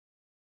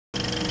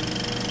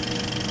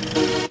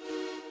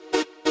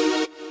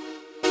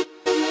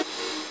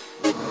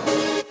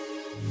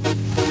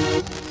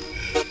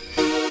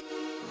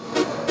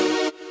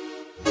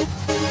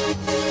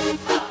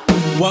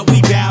What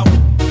we bout,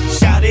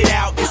 shout it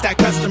out, it's that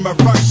customer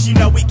first, you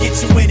know we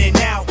get you in and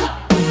out.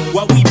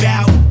 What we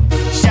bout,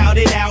 shout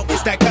it out,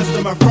 it's that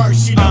customer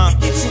first, you know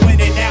we get you in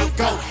and out,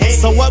 go ahead.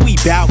 So what we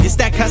bout, it's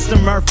that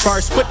customer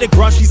first. Put the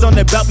groceries on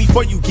the belt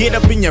before you get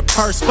up in your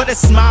purse. Put a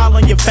smile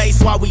on your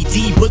face while we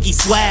D-boogie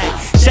swag.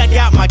 Check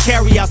out my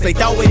carryouts, they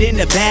throw it in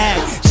the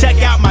bag.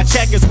 Check out my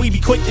checkers, we be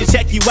quick to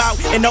check you out.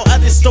 And no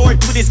other store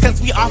do this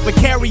cause we offer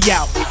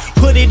carryout.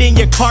 Put it in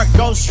your cart,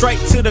 go straight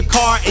to the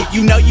car. And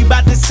you know you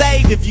about to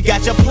save if you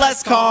got your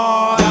plus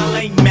card. Y'all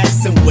ain't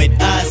messing with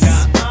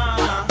us.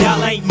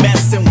 Y'all ain't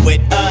messing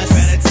with us.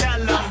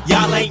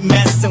 Y'all ain't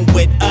messing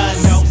with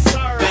us.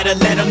 Better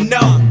let them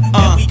know.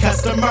 We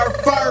customer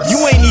first.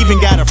 You ain't even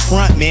got a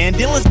front, man.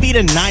 Dillons be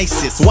the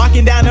nicest.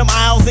 Walking down them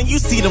aisles and you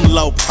see them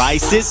low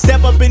prices.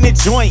 Step up in the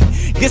joint,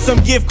 get some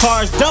gift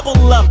cards,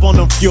 double up on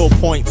them fuel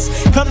points.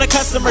 Come to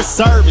customer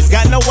service.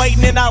 Got no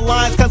waiting in our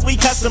lines cause we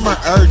customer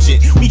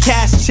urgent. We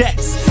cash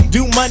checks,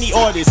 do money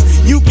orders.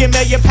 You can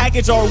mail your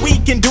package or we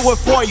can do it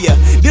for you.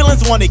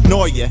 Dillons won't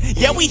ignore you.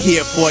 Yeah, we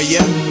here for you.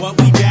 What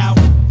we bout,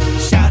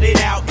 shout it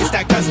out. It's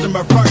that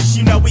customer first.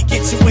 You know we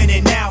get you in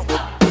and out.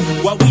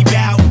 What we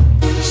bout,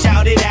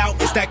 shout it out,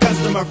 it's that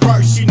customer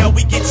first, you know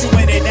we get you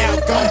in and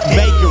out, go ahead.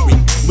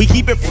 Bakery, we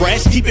keep it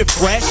fresh,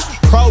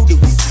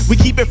 produce, we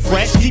keep it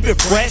fresh,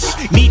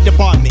 meat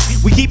department,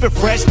 we keep it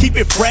fresh,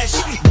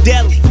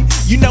 deli,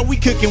 you know we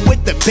cooking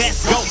with the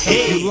best, go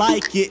ahead. If you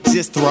like it,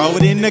 just throw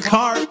it in the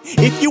cart.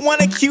 If you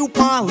want a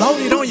coupon,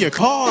 load it on your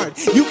card.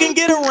 You can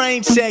get a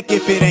rain check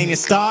if it ain't in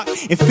stock,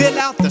 and fill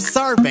out the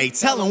survey,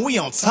 tell them we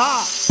on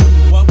top.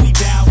 What we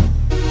bout,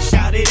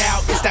 shout it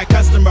out, it's that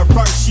customer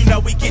first, you know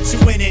we get you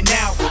in and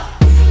out.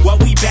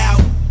 What we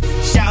bout,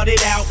 shout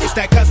it out, it's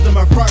that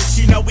customer first,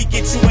 you know we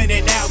get you in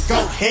and out, go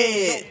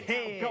ahead.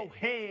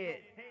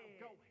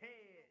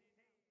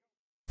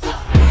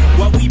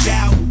 What we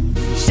bout,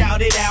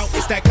 shout it out,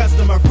 it's that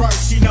customer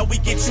first, you know we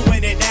get you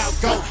in and out,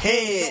 go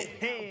ahead.